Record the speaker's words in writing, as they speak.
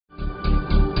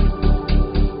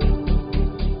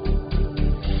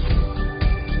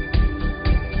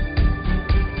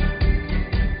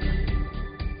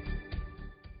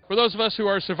For those of us who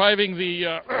are surviving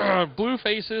the blue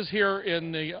faces here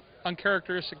in the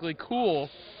uncharacteristically cool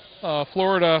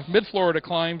mid-Florida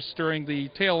climbs during the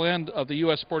tail end of the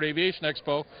US Sport Aviation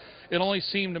Expo, it only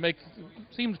seemed to make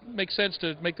sense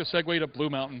to make the segue to Blue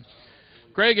Mountain.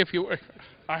 Greg,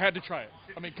 I had to try it.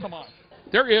 I mean, come on.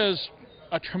 There is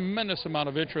a tremendous amount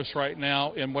of interest right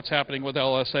now in what's happening with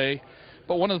LSA,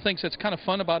 but one of the things that's kind of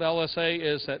fun about LSA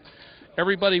is that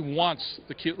everybody wants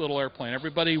the cute little airplane.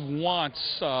 Everybody wants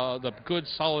the good,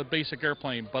 solid, basic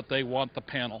airplane, but they want the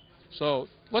panel. So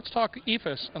let's talk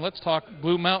EFIS, and let's talk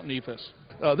Blue Mountain EFIS.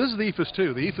 This is the EFIS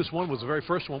 2. The EFIS 1 was the very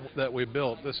first one that we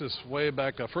built. This is way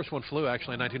back. First one flew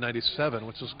actually in 1997,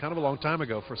 which is kind of a long time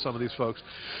ago for some of these folks.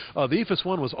 The EFIS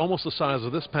 1 was almost the size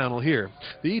of this panel here.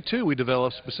 The E2 we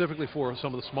developed specifically for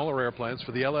some of the smaller airplanes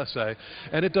for the LSA,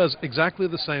 and it does exactly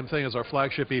the same thing as our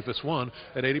flagship EFIS 1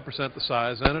 at 80% the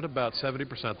size and at about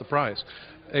 70% the price.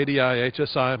 ADI,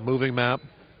 HSI, moving map,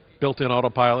 built-in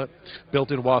autopilot,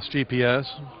 built-in WAS GPS,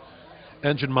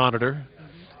 engine monitor,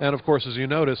 and of course, as you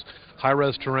notice,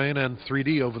 high-res terrain and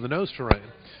 3D over-the-nose terrain.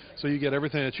 So you get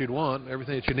everything that you'd want,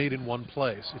 everything that you need in one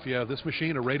place. If you have this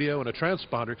machine, a radio, and a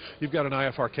transponder, you've got an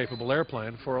IFR-capable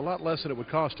airplane for a lot less than it would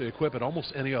cost to equip it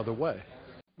almost any other way.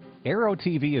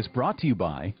 Aero-TV is brought to you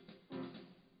by...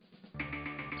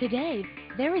 Today,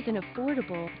 there is an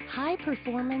affordable,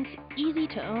 high-performance,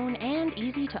 easy-to-own and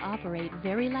easy-to-operate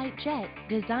very light jet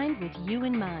designed with you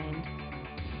in mind.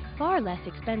 Far less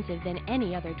expensive than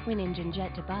any other twin-engine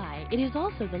jet to buy, it is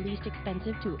also the least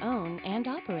expensive to own and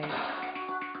operate.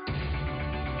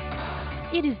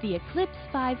 It is the Eclipse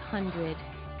 500,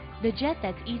 the jet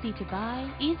that's easy to buy,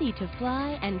 easy to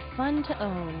fly, and fun to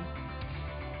own.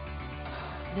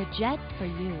 The jet for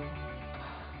you.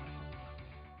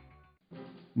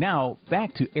 Now,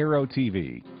 back to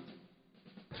Aero-TV.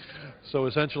 So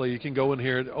essentially, you can go in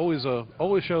here. It always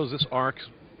shows this arc.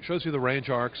 Shows you the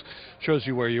range arcs, shows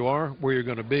you where you are, where you're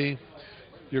going to be,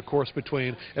 your course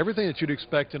between, everything that you'd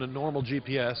expect in a normal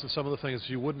GPS and some of the things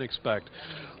you wouldn't expect,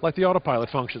 like the autopilot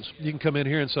functions. You can come in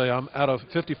here and say, I'm out of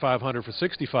 5,500 for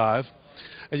 65,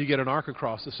 and you get an arc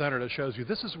across the center that shows you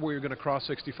this is where you're going to cross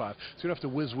 65. So you don't have to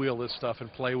whiz-wheel this stuff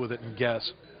and play with it and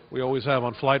guess. We always have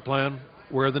on flight plan,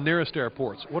 where are the nearest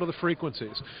airports? What are the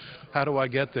frequencies? How do I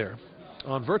get there?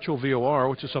 On virtual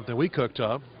VOR, which is something we cooked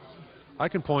up, I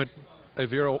can point a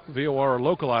VOR or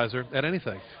localizer at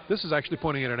anything. This is actually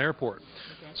pointing at an airport.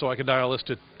 Okay. So I can dial this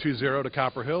to 20 to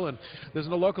Copper Hill, and there's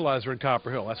no localizer in Copper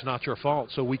Hill. That's not your fault,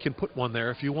 so we can put one there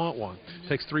if you want one. It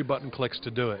takes 3 button clicks to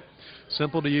do it.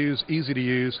 Simple to use, easy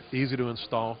to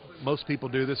install. Most people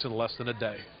do this in less than a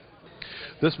day.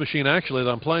 This machine actually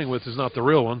that I'm playing with is not the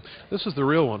real one. This is the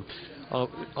real one.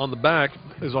 On the back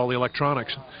is all the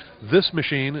electronics. This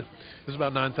machine is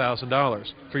about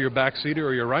 $9,000. For your back seater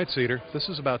or your right seater, this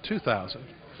is about $2,000.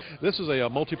 This is a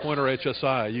multi-pointer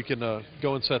HSI. You can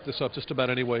go and set this up just about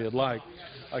any way you'd like.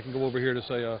 I can go over here to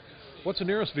say, what's the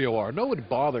nearest VOR? Nobody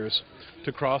bothers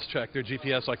to cross-check their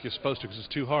GPS like you're supposed to because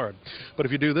it's too hard. But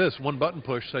if you do this, one button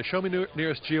push, say, show me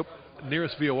nearest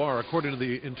VOR according to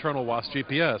the internal WAS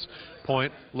GPS.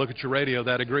 Point, look at your radio,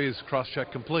 that agrees,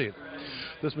 cross-check complete.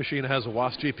 This machine has a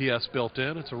WAS GPS built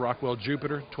in. It's a Rockwell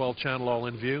Jupiter, 12-channel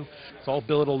all-in view. It's all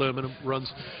billet aluminum,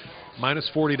 runs minus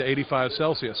 40 to 85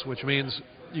 Celsius, which means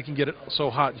you can get it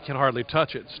so hot you can hardly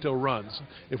touch it. It still runs.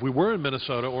 If we were in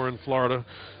Minnesota or in Florida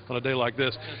on a day like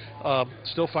this,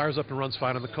 still fires up and runs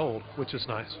fine in the cold, which is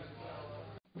nice.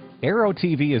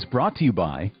 Aero-TV is brought to you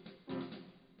by...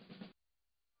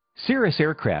 Cirrus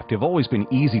aircraft have always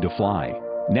been easy to fly.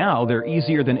 Now they're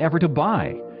easier than ever to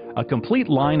buy. A complete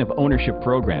line of ownership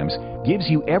programs gives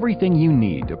you everything you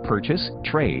need to purchase,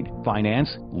 trade,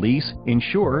 finance, lease,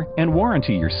 insure, and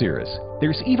warranty your Cirrus.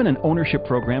 There's even an ownership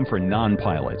program for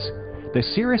non-pilots. The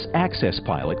Cirrus Access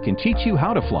Pilot can teach you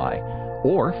how to fly,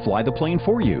 or fly the plane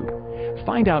for you.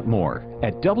 Find out more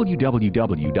at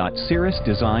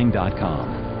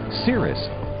www.cirrusdesign.com. Cirrus,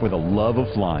 for the love of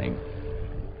flying.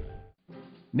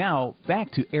 Now,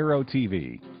 back to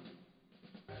Aero-TV.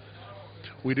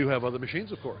 We do have other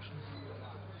machines, of course.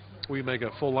 We make a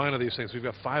full line of these things. We've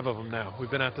got 5 of them now. We've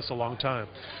been at this a long time.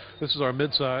 This is our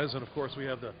mid-size, and of course we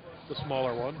have the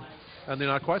smaller one, and the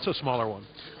not quite so smaller one.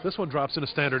 This one drops in a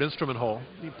standard instrument hole.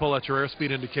 You pull out your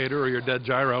airspeed indicator or your dead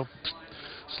gyro,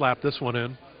 slap this one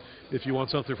in. If you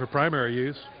want something for primary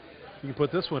use, you can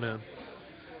put this one in.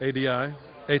 ADI,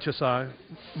 HSI,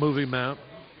 moving map,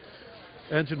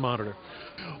 engine monitor.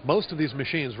 Most of these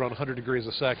machines run 100 degrees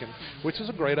a second, which is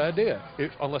a great idea,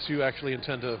 unless you actually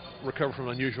intend to recover from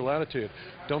an unusual attitude.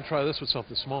 Don't try this with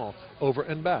something small. Over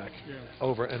and back. Yeah.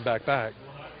 Over and back, back.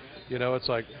 You know, it's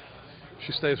like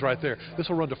She stays right there. This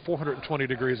will run to 420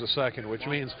 degrees a second, which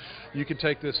means you can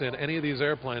take this in any of these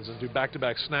airplanes and do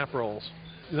back-to-back snap rolls.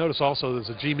 You notice also there's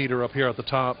a G meter up here at the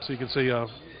top, so you can see,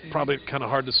 probably kind of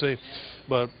hard to see,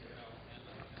 but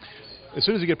as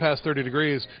soon as you get past 30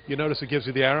 degrees, you notice it gives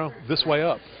you the arrow this way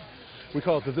up. We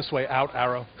call it the this way out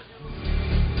arrow.